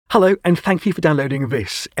Hello, and thank you for downloading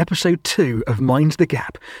this, episode 2 of Mind the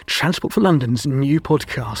Gap, Transport for London's new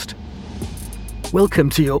podcast. Welcome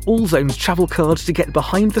to your All Zones travel cards to get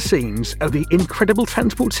behind the scenes of the incredible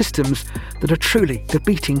transport systems that are truly the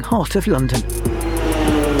beating heart of London. Please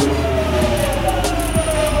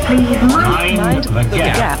mind the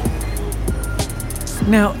gap.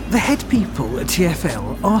 Now, the head people at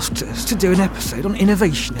TfL asked us to do an episode on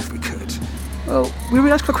innovation if we could. Well, we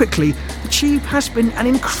realised quite quickly the Tube has been an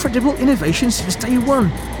incredible innovation since day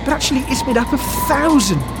one, but actually it's made up of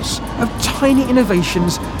thousands of tiny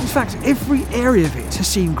innovations. In fact, every area of it has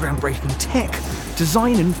seen groundbreaking tech,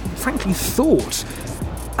 design and, frankly, thought.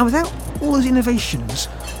 And without all those innovations,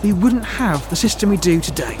 we wouldn't have the system we do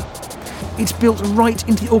today. It's built right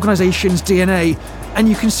into the organisation's DNA, and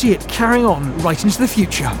you can see it carrying on right into the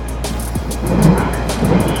future.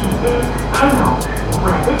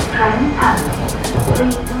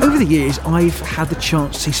 Over the years, I've had the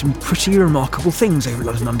chance to see some pretty remarkable things over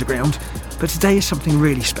London Underground, but today is something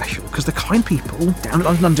really special because the kind people down at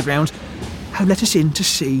London Underground have let us in to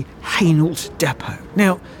see Hainault Depot.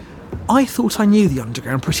 Now, I thought I knew the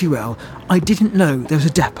Underground pretty well. I didn't know there was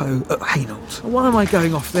a depot at Hainault. Why am I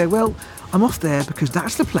going off there? Well, I'm off there because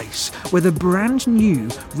that's the place where the brand new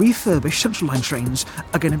refurbished Central Line trains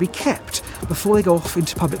are going to be kept before they go off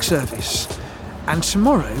into public service. And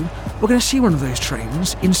tomorrow, we're going to see one of those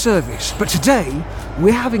trains in service. But today,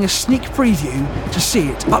 we're having a sneak preview to see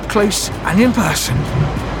it up close and in person.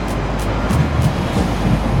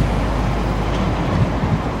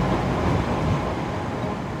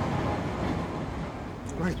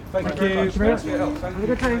 Thank you very much for your help. Have a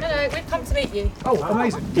good day. Hello, we've come to meet you. Oh,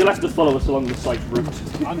 amazing. You'll have to follow us along the safe route.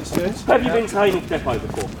 Understood. Have you been to Hainault Depot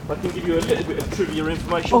before? I can give you a little bit of trivia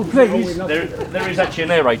information. Oh, please. There is actually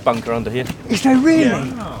an air raid bunker under here. Is there really?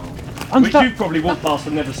 Yeah. Which you've probably walked past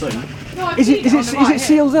and never seen. Is it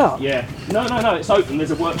sealed up? Yeah. No, it's open.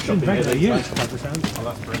 There's a workshop in there. Oh, that's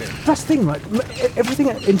brilliant. That's the thing, like, everything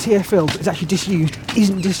in TfL is actually disused,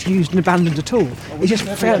 isn't disused and abandoned at all. It's just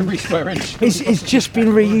Every square inch. It's just been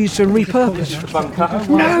reused and repurposed. Bunker.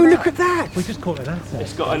 No, look at that! We just call it that.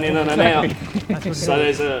 It's got an in and an out. So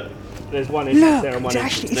there's one in Look, there and one it's in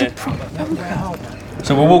actually it's there. a proper bunker.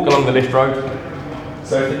 So we'll walk along the lift road.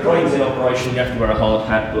 So if the crane's in operation, you have to wear a hard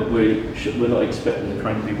hat, but we're not expecting the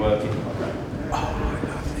crane to be working. Oh, I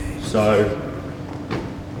love this. So,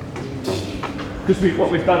 because what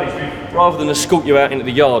we've done is rather than escort you out into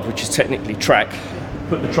the yard, which is technically track,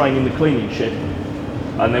 put the train in the cleaning shed,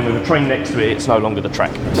 and then with a train next to it, it's no longer the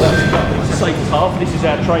track. So it's the safest half. This is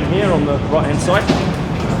our train here on the right-hand side.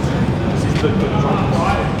 This is the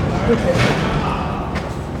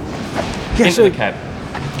Yeah, into so the cab.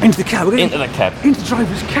 into the cab. Into the cab. Into the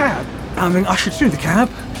driver's cab. I mean, I should through the cab.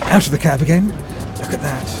 Out of the cab again. Look at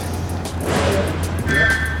that.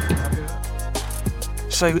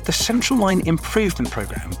 So the Central Line Improvement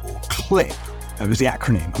Programme, or CLIP, was the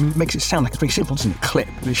acronym. I mean, it makes it sound like it's very simple, doesn't it? CLIP.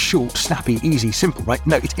 It's short, snappy, easy, simple, right?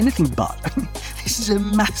 No, it's anything but. This is a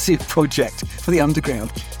massive project for the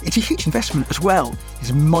Underground. It's a huge investment as well.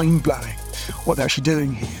 It's mind-blowing what they're actually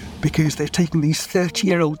doing here, because they've taken these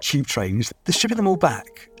 30-year-old tube trains, they're stripping them all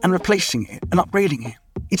back and replacing it and upgrading it.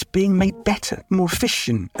 It's being made better, more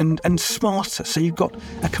efficient and smarter. So you've got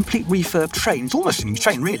a complete refurb train. It's almost a new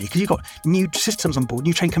train, really, because you've got new systems on board,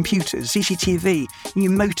 new train computers, CCTV, new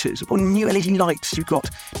motors, or new LED lights. You've got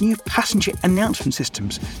new passenger announcement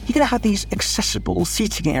systems. You're going to have these accessible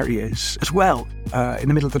seating areas as well in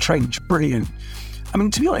the middle of the train, which is brilliant. I mean,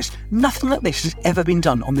 to be honest, nothing like this has ever been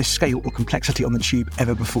done on this scale or complexity on the Tube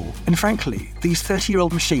ever before. And frankly, these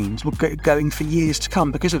 30-year-old machines will go going for years to come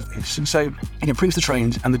because of this. And so it improves the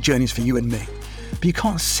trains and the journeys for you and me. But you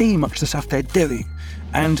can't see much of the stuff they're doing.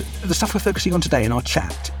 And the stuff we're focusing on today in our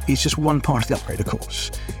chat is just one part of the upgrade, of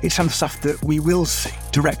course. It's some of the stuff that we will see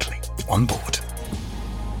directly on board.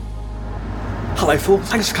 Hello, Paul.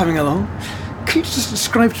 Thanks for coming along. Can you just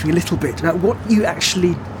describe to me a little bit about what you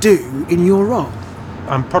actually do in your role?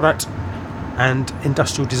 I'm product and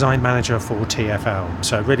industrial design manager for TfL.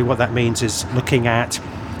 So really what that means is looking at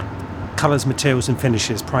colours, materials and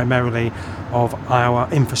finishes primarily of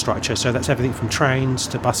our infrastructure. So that's everything from trains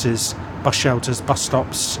to buses, bus shelters, bus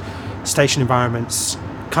stops, station environments,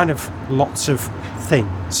 kind of lots of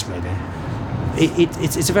things really.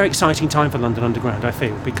 It's a very exciting time for London Underground, I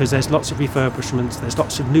feel, because there's lots of refurbishments, there's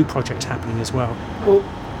lots of new projects happening as well. Well,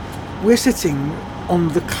 we're sitting on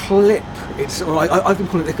the CLIP. I've been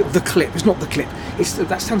calling it the CLIP. It's not the CLIP.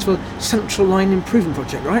 That stands for Central Line Improvement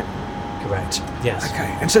Project, right? Correct. Yes.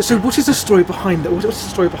 Okay. And so what is the story behind that? What's the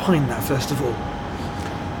story behind that, first of all?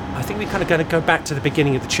 I think we're kind of going to go back to the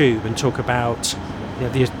beginning of the Tube and talk about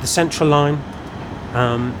the Central Line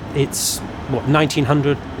It's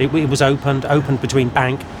 1900. It was opened between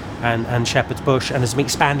Bank and Shepherd's Bush, and has been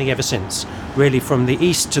expanding ever since, really from the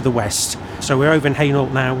east to the west. So we're over in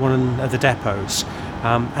Hainault now, one of the depots,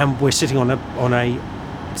 and we're sitting on a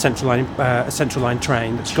central line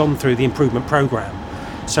train that's gone through the improvement programme.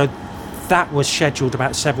 So that was scheduled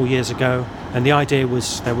about several years ago, and the idea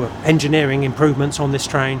was there were engineering improvements on this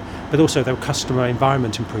train, but also there were customer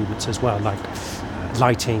environment improvements as well, like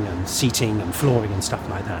lighting and seating and flooring and stuff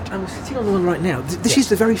like that. I'm sitting on the one right now. This is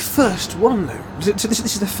the very first one, though. So this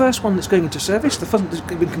is the first one that's going into service, the first one that's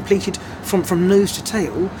been completed from nose to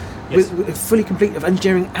tail, with fully complete of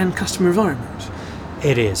engineering and customer environment.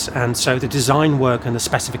 It is, and so the design work and the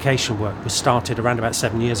specification work was started around about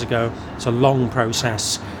 7 years ago. It's a long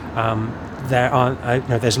process.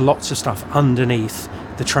 There's lots of stuff underneath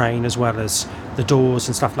the train, as well as the doors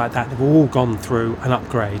and stuff like that. They've all gone through an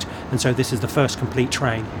upgrade, and so this is the first complete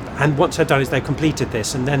train. And what they've done is they've completed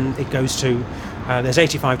this, and then it goes to there's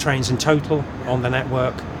 85 trains in total on the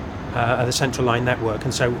network, the central line network,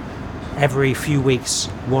 and so every few weeks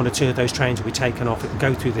one or two of those trains will be taken off and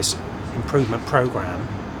go through this improvement program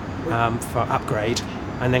for upgrade,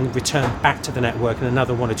 and then return back to the network, and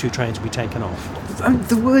another one or two trains will be taken off.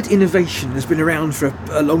 The word innovation has been around for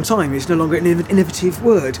a long time. It's no longer an innovative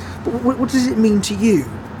word. But what does it mean to you?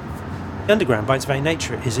 The underground, by its very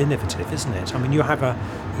nature, is innovative, isn't it? I mean, you have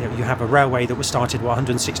a railway that was started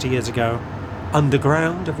 160 years ago,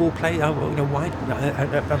 underground of all places. Why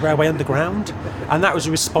a railway underground? And that was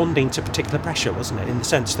responding to particular pressure, wasn't it? In the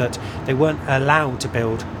sense that they weren't allowed to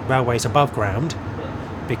build railways above ground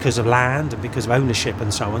because of land and because of ownership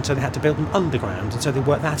and so on, so they had to build them underground, and so they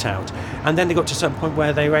worked that out. And then they got to a certain point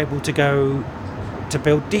where they were able to go to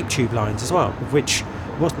build deep tube lines as well, which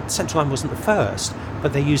Central Line wasn't the first,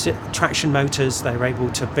 but they used it, traction motors. They were able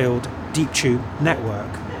to build deep tube network,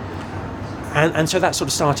 and so that sort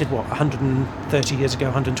of started 130 years ago,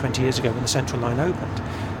 120 years ago when the Central Line opened.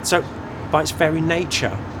 So by its very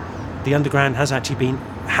nature, the underground has actually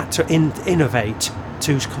had to innovate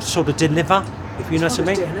to sort of deliver, if you know what I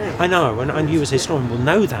mean. I know, and you as a historian will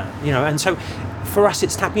know that, and so for us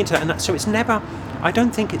it's tapping into that, and so it's never, I don't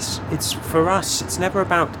think it's for us, it's never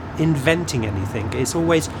about inventing anything. It's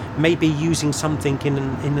always maybe using something in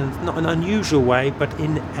not an unusual way, but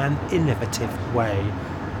in an innovative way,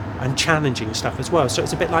 and challenging stuff as well. So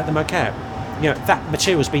it's a bit like the moquette. That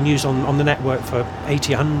material's been used on the network for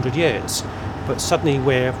 80, 100 years, but suddenly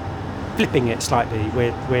we're flipping it slightly,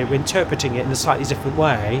 we're interpreting it in a slightly different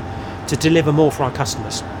way to deliver more for our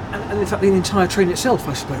customers. And in fact, the entire train itself,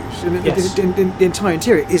 I suppose, Yes. the entire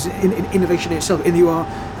interior is innovation in itself, and you are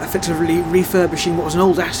effectively refurbishing what was an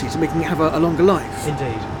old asset and making it have a longer life.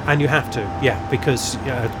 Indeed. And you have to, because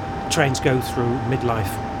trains go through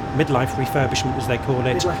midlife refurbishment, as they call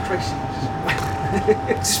it. Midlife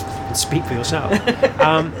crises. Speak for yourself.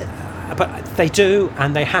 But they do,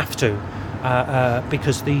 and they have to,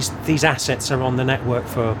 because these assets are on the network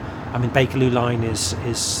for, Bakerloo line is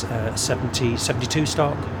 72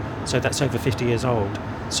 stock, so that's over 50 years old.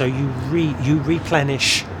 So you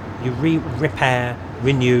replenish, you repair,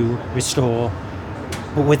 renew, restore.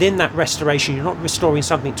 But within that restoration, you're not restoring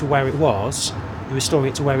something to where it was, you're restoring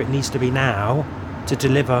it to where it needs to be now to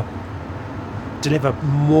deliver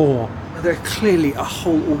more. There are clearly a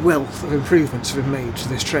whole wealth of improvements that have been made to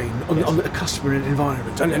this train on the customer and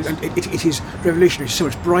environment, and it is revolutionary, so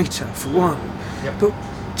much brighter for one. Yep. But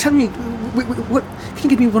tell me, what can you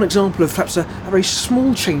give me one example of perhaps a very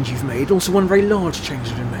small change you've made, also one very large change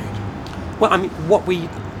that's been made? Well,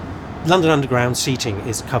 London Underground seating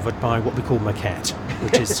is covered by what we call moquette,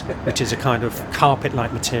 which is a kind of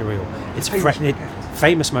carpet-like material. It's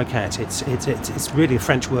famous moquette. It's really a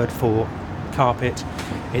French word for carpet.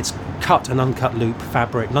 It's cut and uncut loop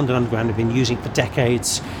fabric. London Underground have been using it for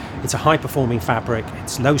decades. It's a high-performing fabric.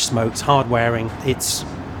 It's low smoke. It's hard-wearing. It's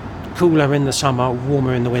cooler in the summer,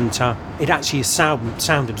 warmer in the winter. It actually is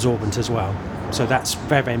sound absorbent as well. So that's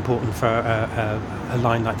very, very important for a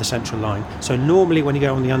line like the Central Line. So normally when you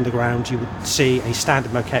go on the Underground, you would see a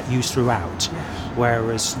standard moquette used throughout.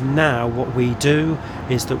 Whereas now what we do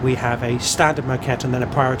is that we have a standard moquette and then a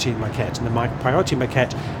priority moquette. And the priority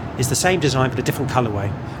moquette is the same design but a different colourway.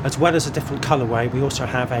 As well as a different colourway, we also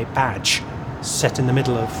have a badge set in the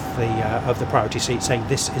middle of the priority seat saying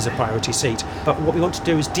this is a priority seat. But what we want to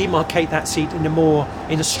do is demarcate that seat in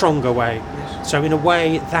a stronger way. Yes. So in a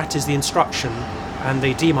way that is the instruction, and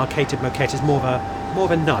the demarcated moquette is more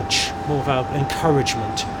of a nudge, more of an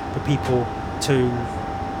encouragement for people to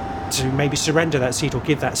to maybe surrender that seat or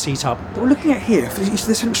give that seat up. What we're looking at here, it's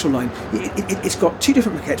the central line. It's got two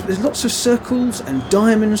different maquettes, but there's lots of circles and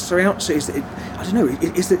diamonds throughout. So is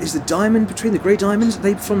the diamond between the grey diamonds? Are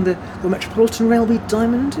they from the Metropolitan Railway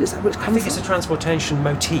diamond? Is that what it's coming from? I think it's a transportation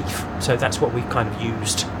motif, so that's what we kind of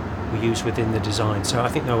used. We used within the design. So I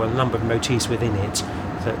think there were a number of motifs within it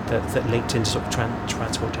that linked into sort of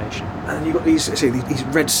transportation. And you've got these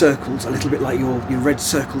red circles, a little bit like your red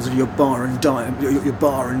circles of your bar and your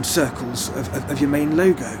bar and circles of your main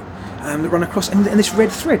logo, that run across, and this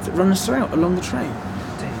red thread that runs throughout along the train.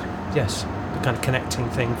 Indeed. Yes, the kind of connecting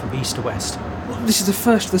thing from east to west. Well, this is the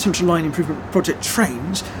first of the Central Line Improvement Project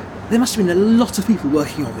trains. There must have been a lot of people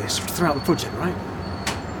working on this throughout the project, right?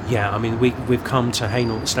 Yeah, I mean, we've come to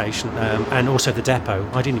Hainault Station and also the depot.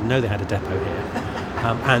 I didn't even know they had a depot here.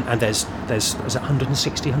 And there's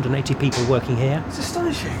 160, 180 people working here. It's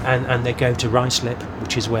astonishing. And they go to Ruislip,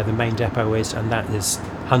 which is where the main depot is, and that is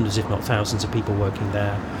hundreds, if not thousands, of people working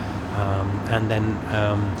there. And then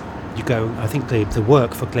you go, I think the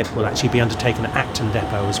work for Clip will actually be undertaken at Acton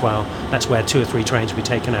Depot as well. That's where 2 or 3 trains will be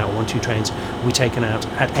taken out, or 1-2 trains will be taken out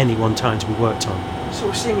at any one time to be worked on. So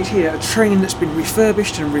we're seeing it here, a train that's been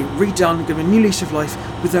refurbished and redone, given a new lease of life,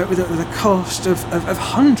 with a cast of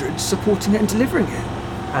hundreds supporting it and delivering it.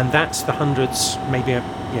 And that's the hundreds, maybe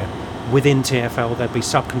within TfL there'll be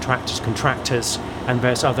subcontractors, contractors, and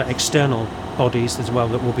various other external bodies as well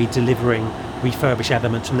that will be delivering refurbished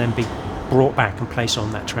elements and then be brought back and placed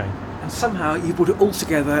on that train. And somehow you put it all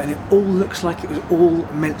together and it all looks like it was all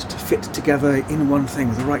meant to fit together in one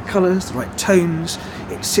thing. The right colours, the right tones,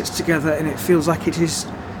 it sits together and it feels like it is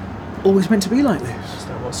always meant to be like this. Is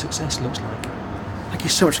that what success looks like? Thank you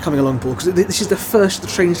so much for coming along, Paul, because this is the first of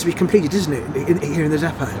the trains to be completed, isn't it, here in the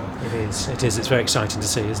depot? It is. It's very exciting to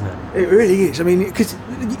see, isn't it? It really is. I mean, because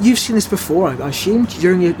you've seen this before, I assume,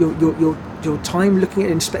 during your time looking at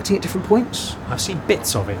it and inspecting at different points? I've seen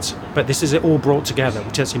bits of it, but this is it all brought together,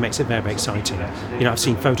 which actually makes it very, very exciting. You know, I've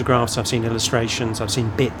seen photographs, I've seen illustrations, I've seen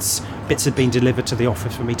bits. Bits have been delivered to the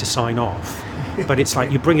office for me to sign off. But it's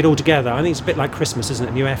like you bring it all together. I think it's a bit like Christmas, isn't it?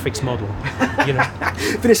 A new FX model, you know.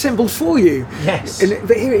 Been assembled for you. Yes.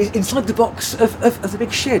 But here it is, inside the box of the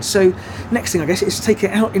big shed. So next thing, I guess, is to take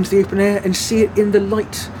it out into the open air and see it in the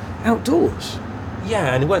light outdoors.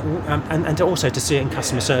 Yeah, and also to see it in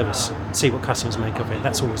customer service, see what customers make of it.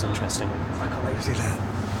 That's always interesting. I can't wait to see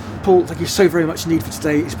that. Paul, thank you so very much indeed for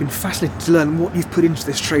today. It's been fascinating to learn what you've put into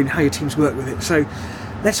this train, how your teams work with it. So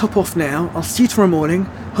let's hop off now. I'll see you tomorrow morning,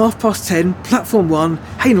 10:30, Platform 1,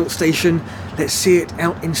 Hainault Station. Let's see it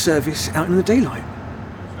out in service, out in the daylight.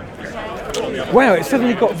 Wow, it's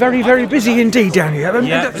suddenly got very, very busy indeed down here.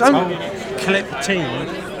 Clip team.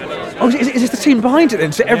 Oh, is this the team behind it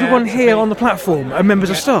then? So everyone here on the platform are members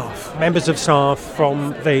of staff? Members of staff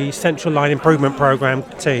from the Central Line Improvement Programme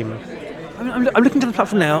team. I'm looking to the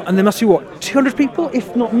platform now, and there must be, 200 people,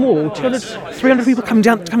 if not more, 200, 300 people coming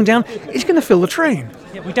down. It's going to fill the train.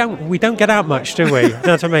 Yeah, we don't get out much, do we? You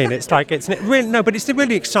know what I mean? It's like, but it's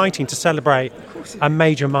really exciting to celebrate a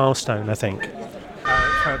major milestone, I think.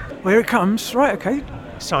 Where it comes, right, okay.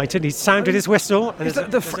 Excited, he's sounded his whistle. And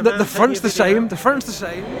the front's the same,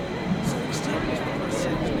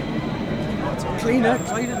 Cleaner,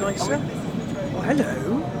 nicer. Oh,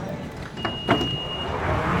 hello.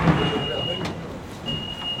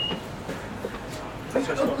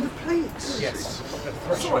 Oh, the plates. Yes.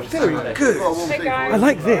 Very good. I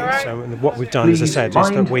like this. So what we've done, as I said, is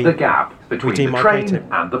that we the gap between the train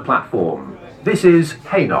and the platform. This is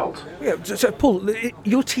Hainault. Yeah, so Paul,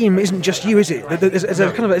 your team isn't just you, is it? There's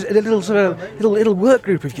a kind of a little work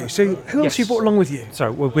group of you. So who else have you brought along with you?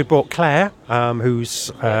 So we brought Claire,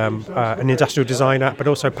 who's an industrial designer, but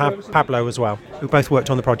also Pablo as well, who both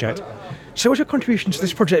worked on the project. So what's your contribution to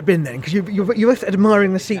this project been then? Because you're both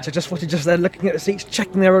admiring the seats. I just wanted there looking at the seats,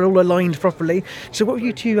 checking they're all aligned properly. So what have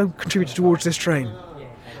you two contributed towards this train?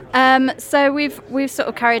 So we've sort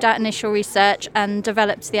of carried out initial research and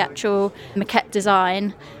developed the actual maquette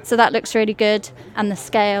design. So that looks really good, and the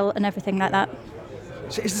scale and everything like that.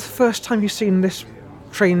 So is this the first time you've seen this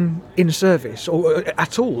train in service, or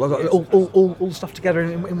at all stuff together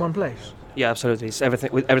in one place? Yeah, absolutely. It's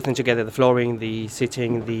everything together: the flooring, the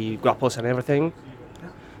seating, the grapples, and everything.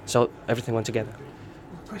 So everything went together.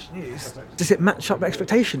 The question is, does it match up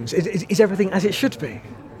expectations? Is everything as it should be?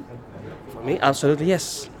 For me, absolutely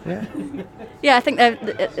yes. Yeah. Yeah, I think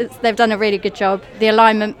they've done a really good job. The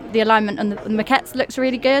alignment on the maquettes looks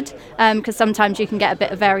really good, because sometimes you can get a bit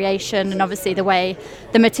of variation, and obviously the way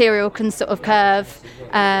the material can sort of curve,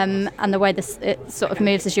 and the way it sort of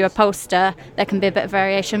moves as you upholster, there can be a bit of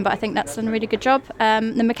variation, but I think that's done a really good job.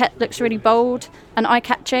 The maquette looks really bold and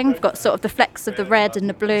eye-catching. We've got sort of the flecks of the red and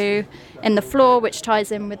the blue in the floor, which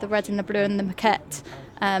ties in with the red and the blue in the maquette.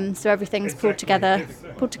 So everything's pulled together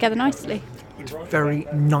nicely. It's very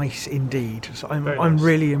nice indeed. So I'm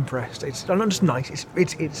really impressed. It's not just nice.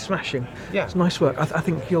 It's smashing. Yeah. It's nice work. I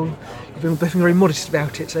think you've been very modest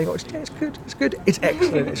about it, saying, "Oh, it's good. It's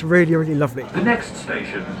excellent. It's really, really lovely." The next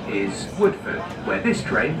station is Woodford, where this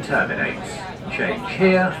train terminates. Change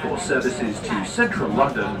here for services to Central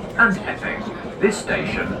London and Epping. This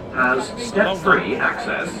station has step-free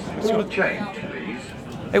access. All change, please.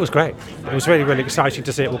 It was great. It was really, really exciting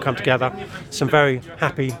to see it all come together. Some very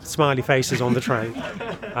happy, smiley faces on the train.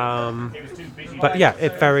 But yeah,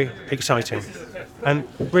 it's very exciting. And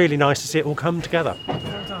really nice to see it all come together.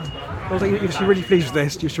 Well, you're really pleased with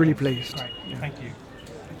this. You're really pleased. Thank you.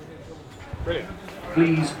 Brilliant.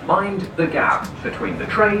 Please mind the gap between the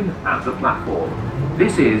train and the platform.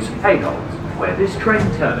 This is Heroes, where this train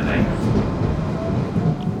terminates.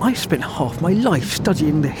 I spent half my life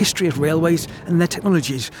studying the history of railways and their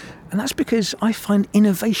technologies, and that's because I find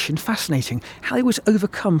innovation fascinating, how they always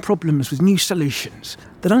overcome problems with new solutions.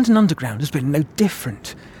 The London Underground has been no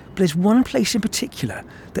different, but there's one place in particular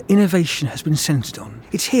that innovation has been centred on.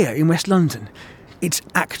 It's here in West London. It's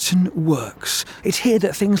Acton Works. It's here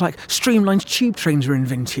that things like streamlined tube trains were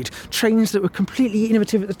invented, trains that were completely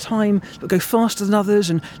innovative at the time, that would go faster than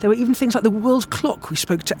others, and there were even things like the world clock we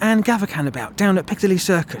spoke to Anne Gavacan about down at Piccadilly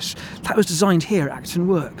Circus. That was designed here at Acton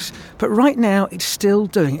Works. But right now it's still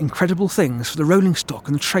doing incredible things for the rolling stock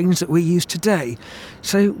and the trains that we use today.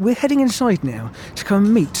 So we're heading inside now to come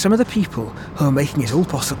and meet some of the people who are making it all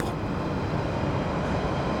possible.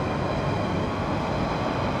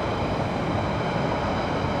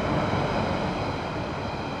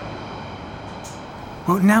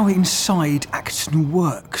 Well, now we're inside Acton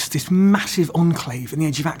Works, this massive enclave on the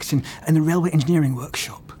edge of Acton and the Railway Engineering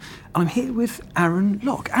Workshop. And I'm here with Aaron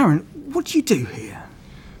Locke. Aaron, what do you do here?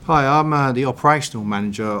 Hi, I'm the operational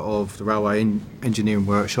manager of the Railway Engineering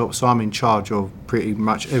Workshop, so I'm in charge of pretty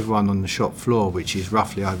much everyone on the shop floor, which is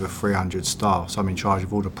roughly over 300 staff. So I'm in charge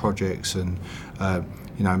of all the projects and,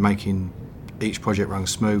 making each project run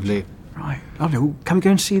smoothly. Right, lovely. Well, can we go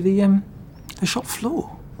and see the shop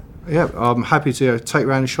floor? Yeah, I'm happy to take you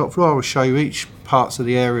around the shop floor. I'll show you each parts of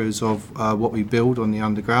the areas of what we build on the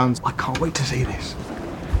underground. I can't wait to see this.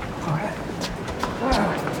 All right.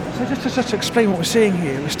 Wow. So just to explain what we're seeing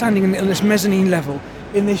here, we're standing on this mezzanine level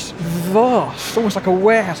in this vast, almost like a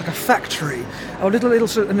warehouse, like a factory.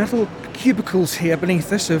 Little cubicles here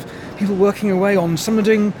beneath us of people working away on. Some are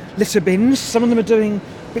doing litter bins, some of them are doing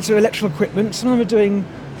bits of electrical equipment, some of them are doing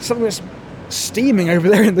something that's steaming over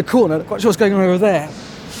there in the corner. Not quite sure what's going on over there.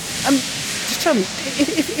 Just tell me,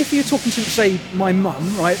 if you're talking to, say, my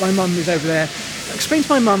mum, right? My mum is over there. Explain to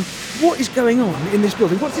my mum what is going on in this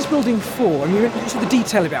building. What's this building for? I mean, you said the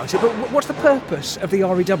detail about it, but what's the purpose of the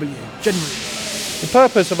REW generally? The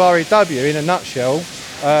purpose of REW, in a nutshell,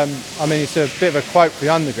 it's a bit of a quote for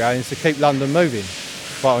the underground, is to keep London moving.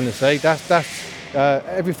 Quite honestly, that's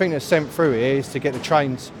everything that's sent through here is to get the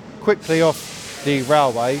trains quickly off the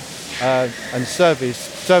railway and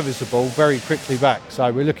serviceable very quickly back.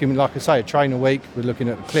 So we're looking, like I say, a train a week. We're looking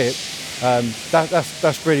at the clip.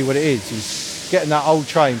 That's really what it is getting that old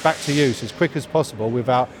train back to use as quick as possible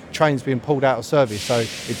without trains being pulled out of service, so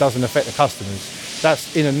it doesn't affect the customers.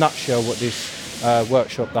 That's in a nutshell what this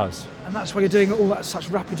workshop does. And that's why you're doing it all at such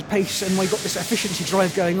rapid pace, and why you've got this efficiency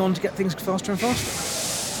drive going on to get things faster and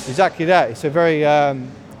faster. Exactly that. It's a very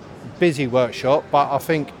busy workshop, but I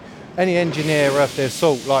think any engineer worth their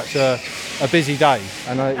salt likes a busy day,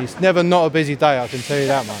 and it's never not a busy day, I can tell you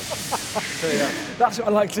that much. That's what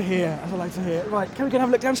I like to hear. Right, can we go and have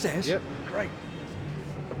a look downstairs? Yep. Great.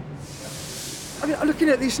 I mean, I'm looking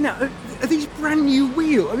at this now. Are these brand new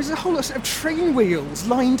wheels? I mean, there's a whole set of train wheels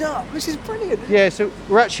lined up. This is brilliant. Yeah, so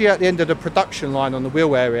we're actually at the end of the production line on the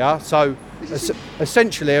wheel area. So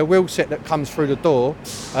essentially a wheel set that comes through the door,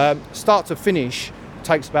 start to finish,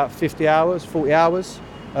 takes about 40 hours,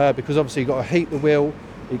 because obviously you've got to heat the wheel,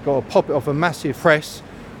 you've got to pop it off a massive press,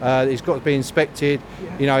 it's got to be inspected,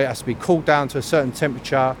 it has to be cooled down to a certain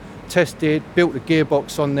temperature, tested, built a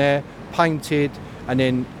gearbox on there, painted, and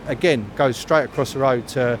then again goes straight across the road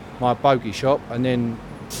to my bogie shop and then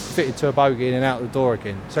fitted to a bogie and then out the door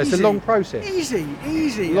again. So it's a long process.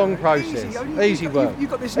 Easy. Long process. Easy work. You've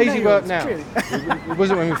got this Easy nailed, work now. really. It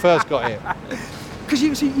wasn't when we first got here. Because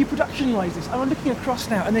you productionalise this. I'm looking across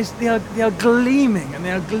now, and they are gleaming and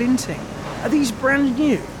they are glinting. Are these brand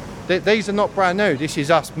new? These are not brand new. This is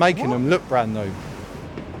us making them look brand new.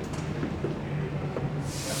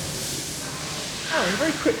 Oh,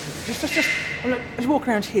 very quickly, as you walk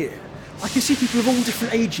around here, I can see people of all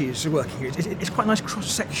different ages are working here. It's quite a nice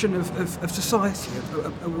cross-section of society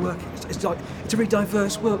of working. It's a very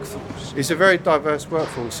diverse workforce. It's a very diverse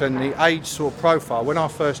workforce, and the age sort of profile. When I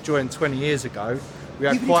first joined 20 years ago, we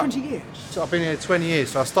had You've been here 20 years? So I've been here 20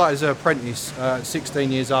 years. So I started as an apprentice at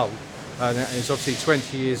 16 years old, and it's obviously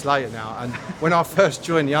 20 years later now. And when I first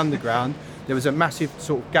joined the underground, there was a massive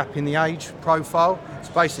sort of gap in the age profile.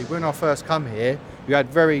 So basically, when I first come here, you had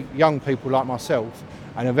very young people like myself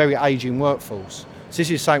and a very ageing workforce. So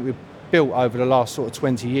this is something we've built over the last sort of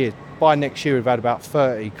 20 years. By next year, we've had about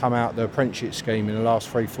 30 come out of the apprenticeship scheme in the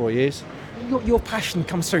last 3-4 years. Your passion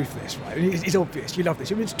comes through for this, right? It's obvious, you love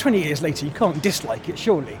this. It's 20 years later, you can't dislike it,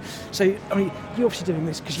 surely. So, I mean, you're obviously doing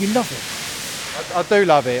this because you love it. I do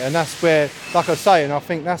love it, and that's where, like I say, and I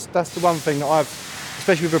think that's the one thing that I've,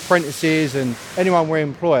 especially with apprentices and anyone we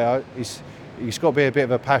employ, it's got to be a bit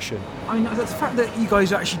of a passion. I mean, the fact that you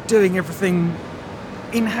guys are actually doing everything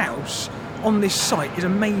in-house on this site is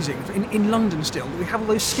amazing. In London still, we have all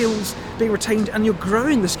those skills being retained and you're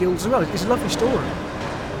growing the skills as well. It's a lovely story.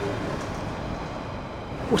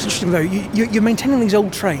 What's interesting though, you're maintaining these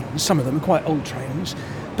old trains, some of them are quite old trains,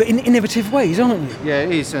 but in innovative ways, aren't you? Yeah,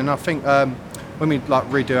 it is, and I think when we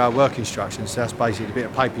redo our work instructions, that's basically the bit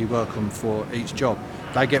of paper you work on for each job.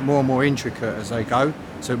 They get more and more intricate as they go,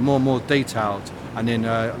 so more and more detailed. And then,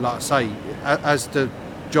 like I say, as the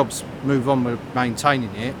jobs move on with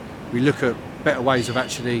maintaining it, we look at better ways of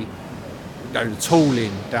actually, the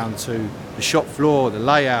tooling down to the shop floor, the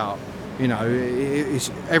layout.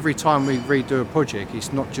 It's every time we redo a project,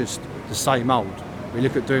 it's not just the same old. We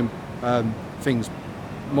look at doing things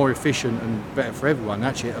more efficient and better for everyone.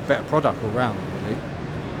 Actually, a better product all round, really.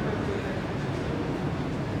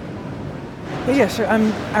 Yeah, so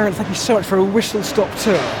Aaron, thank you so much for a whistle-stop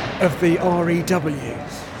tour of the REW.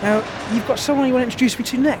 Now, you've got someone you want to introduce me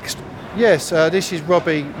to next. Yes, this is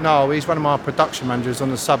Robbie Noel. He's one of my production managers on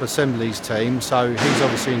the sub-assemblies team, so he's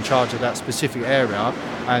obviously in charge of that specific area,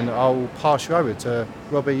 and I'll pass you over to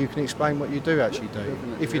Robbie. You can explain what you do actually do,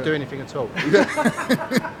 if you do anything at all.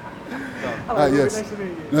 Hello, yes. Nice to meet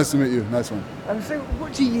you. Nice to meet you. Nice one. So,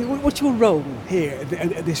 what's your role here at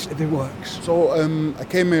the works? So I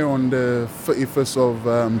came here on the 31st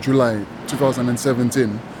of July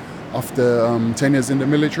 2017 after 10 years in the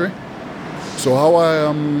military. So how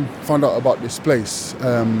I found out about this place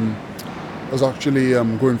was actually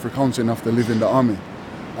going for counselling after leaving the army.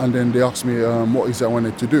 And then they asked me what is it I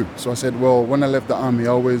wanted to do. So I said, well, when I left the army, I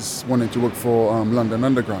always wanted to work for London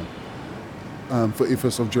Underground.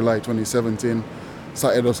 31st of July 2017,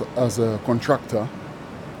 started as a contractor,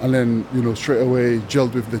 and then straight away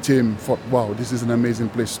gelled with the team. Thought, wow, this is an amazing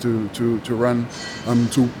place to run,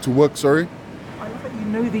 to work. Sorry. I love that you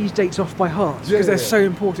know these dates off by heart because they're so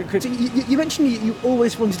important. So you mentioned you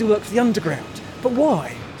always wanted to work for the underground, but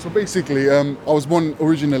why? So basically, I was born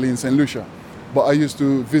originally in St. Lucia, but I used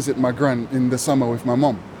to visit my gran in the summer with my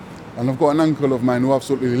mom, and I've got an uncle of mine who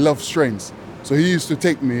absolutely loves trains. So he used to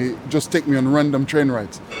take me on random train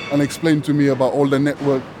rides and explain to me about all the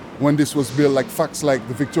network when this was built, like facts like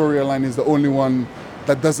the Victoria line is the only one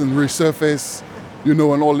that doesn't resurface, and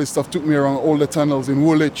all this stuff. Took me around all the tunnels in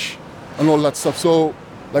Woolwich and all that stuff. So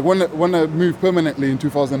like when I moved permanently in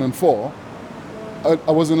 2004,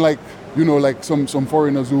 I wasn't like, like some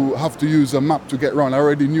foreigners who have to use a map to get around. I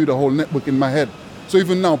already knew the whole network in my head. So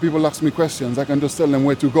even now people ask me questions, I can just tell them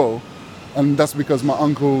where to go. And that's because my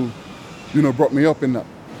uncle brought me up in that.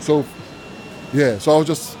 So, so I was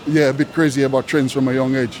just, a bit crazy about trains from a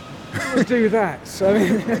young age. We'll do that. So, I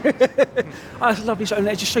mean, that's lovely. And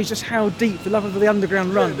it just shows just how deep the love of the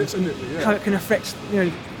underground runs and how it can affect, the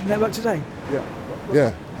network today.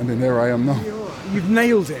 Yeah. And then there I am now. You've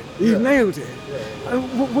nailed it. Nailed it.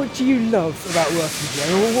 What do you love about working here?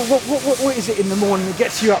 What is it in the morning that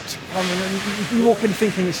gets you up to come and you walk in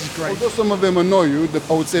thinking this is great? Although some of them annoy you,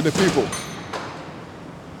 I would say the people.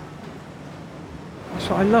 That's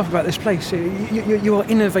what I love about this place. You are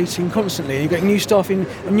innovating constantly. You're getting new staff in,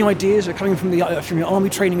 and new ideas are coming from your army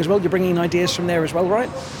training as well. You're bringing in ideas from there as well, right?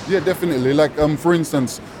 Yeah, definitely. Like for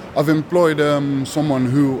instance, I've employed someone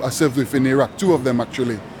who I served with in Iraq. 2 of them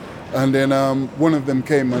actually, and then one of them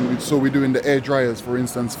came, and so we're doing the air dryers, for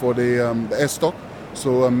instance, for the air stock.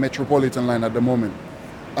 So Metropolitan line at the moment,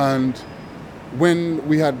 and when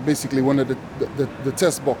we had basically one of the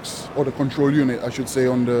test box, or the control unit, I should say,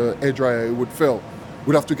 on the air dryer, it would fail.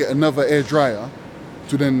 We'd have to get another air dryer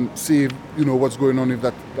to then see, what's going on with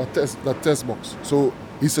that test box. So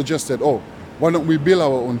he suggested, why don't we build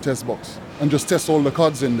our own test box and just test all the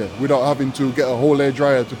cards in there without having to get a whole air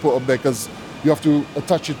dryer to put up there, because you have to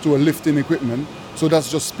attach it to a lifting equipment. So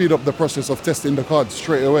that's just speed up the process of testing the cards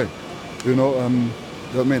straight away. You know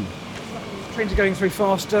what I mean? Trains are going through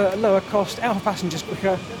faster, lower cost, our passengers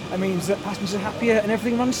quicker. That means that passengers are happier and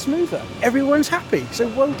everything runs smoother. Everyone's happy, so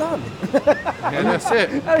well done. Yeah, that's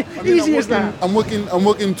it. Easy as that. I'm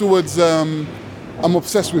working towards. I'm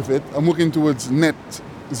obsessed with it. I'm working towards net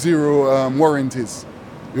zero warranties.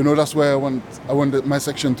 That's where I want my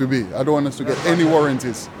section to be. I don't want us to get any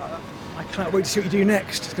warranties. I can't wait to see what you do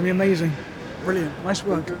next. It's going to be amazing. Brilliant. Nice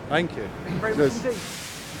work. Thank you. Thank you very much indeed.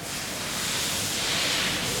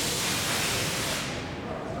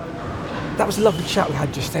 That was a lovely chat we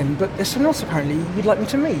had just then, but there's someone else apparently you'd like me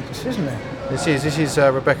to meet, isn't there? This is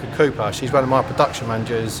Rebecca Cooper. She's one of my production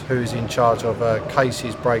managers who's in charge of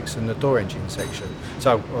cases, brakes and the door engine section.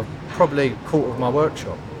 So probably a quarter of my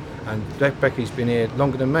workshop. And Becky's been here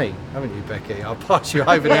longer than me, haven't you, Becky? I'll pass you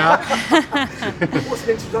over now. What's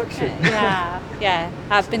the introduction? Yeah.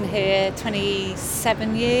 I've been here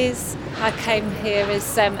 27 years. I came here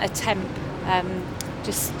as a temp,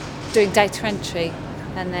 just doing data entry,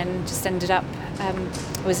 and then just ended up, I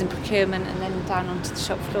was in procurement and then down onto the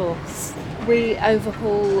shop floor. We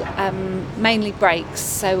overhaul mainly brakes,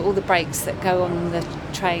 so all the brakes that go on the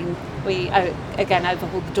train. We, again,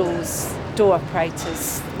 overhaul the door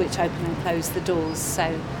operators, which open and close the doors. So,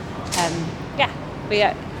 we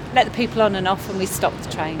let the people on and off and we stop the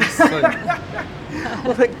trains.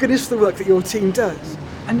 Well, thank goodness for the work that your team does.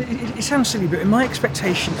 And it sounds silly, but in my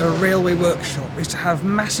expectation of a railway workshop is to have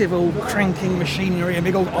massive old cranking machinery and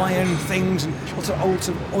big old iron things and lots of old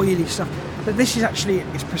sort of oily stuff. But this is actually,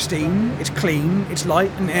 it's pristine, it's clean, it's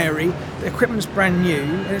light and airy, the equipment's brand new,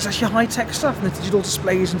 and it's actually high-tech stuff, and the digital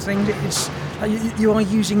displays and things. It's you are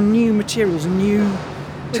using new materials and new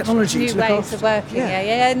technology to new look ways after. of working.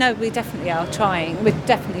 Yeah. No, we definitely are trying. We're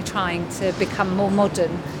definitely trying to become more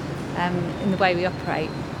modern in the way we operate.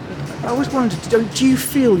 I always wondered, do you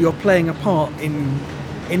feel you're playing a part in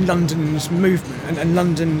London's movement and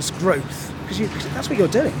London's growth? Because that's what you're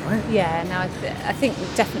doing, right? Yeah, no, I think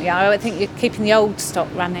definitely are. I think you're keeping the old stock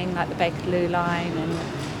running, like the Bakerloo line,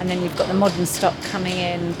 and then you've got the modern stock coming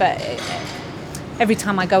in. But every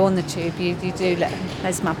time I go on the tube, you do look,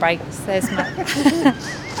 there's my brakes, there's my...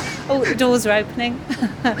 oh, the doors are opening.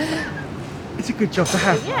 It's a good job to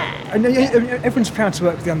have. Yeah. And everyone's proud to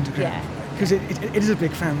work with the Underground. Yeah. Because it is a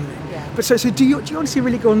big family. Yeah. But so do you honestly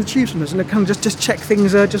really go on the tube sometimes and kind of just check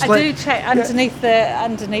things? I do check underneath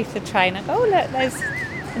the train. I go, oh look, there's.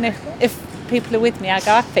 And if people are with me, I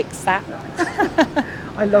go, I fixed that.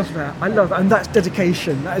 I love that. And that's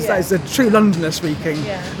dedication. That is a true Londoner speaking.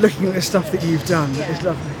 Yeah. Looking at the stuff that you've done, it's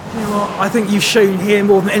lovely. You know what? I think you've shown here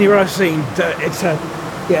more than anywhere I've seen that it's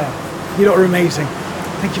you lot are amazing.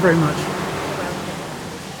 Thank you very much.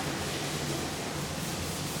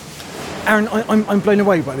 Aaron, I'm blown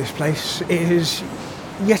away by this place. It has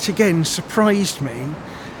yet again surprised me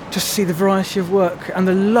to see the variety of work and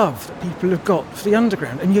the love that people have got for the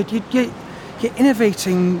Underground. And you're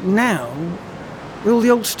innovating now with all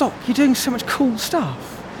the old stock. You're doing so much cool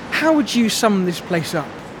stuff. How would you sum this place up?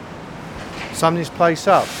 Sum this place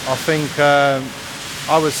up? I think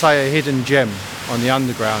I would say a hidden gem on the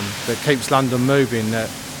Underground that keeps London moving, that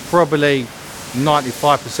probably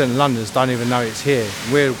 95% of Londoners don't even know it's here.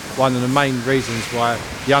 We're one of the main reasons why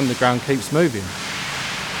the Underground keeps moving.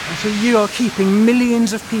 And so you are keeping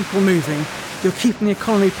millions of people moving, you're keeping the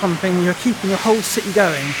economy pumping, you're keeping the whole city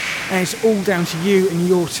going, and it's all down to you and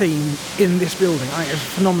your team in this building. I think it's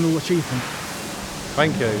a phenomenal achievement.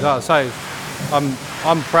 Thank you. Like I say,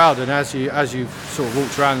 I'm proud, and as you sort of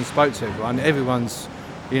walked around and spoke to everyone's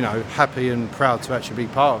happy and proud to actually be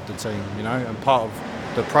part of the team, and part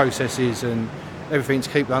of the processes and everything to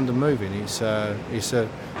keep London moving. It's a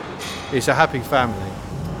happy family.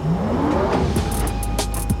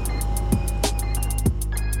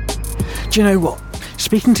 Do you know what?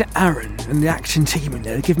 Speaking to Aaron and the Acton team in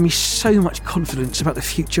there, they give me so much confidence about the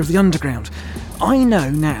future of the Underground. I know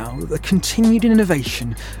now that the continued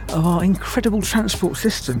innovation of our incredible transport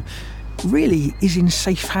system really is in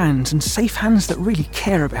safe hands, and safe hands that really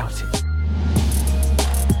care about it.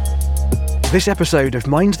 This episode of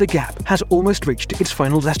Mind the Gap has almost reached its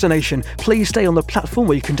final destination. Please stay on the platform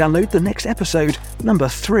where you can download the next episode, number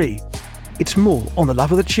 3. It's more on the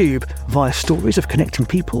love of the tube via stories of connecting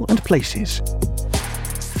people and places.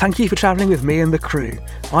 Thank you for travelling with me and the crew.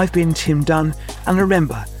 I've been Tim Dunn, and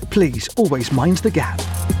remember, please always mind the gap.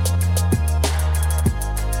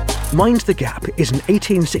 Mind the Gap is an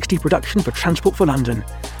 1860 production for Transport for London.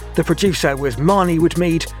 The producer was Marnie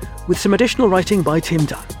Woodmead, with some additional writing by Tim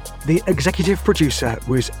Dunn. The executive producer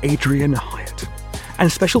was Adrian Hyatt.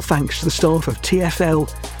 And special thanks to the staff of TfL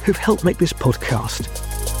who've helped make this podcast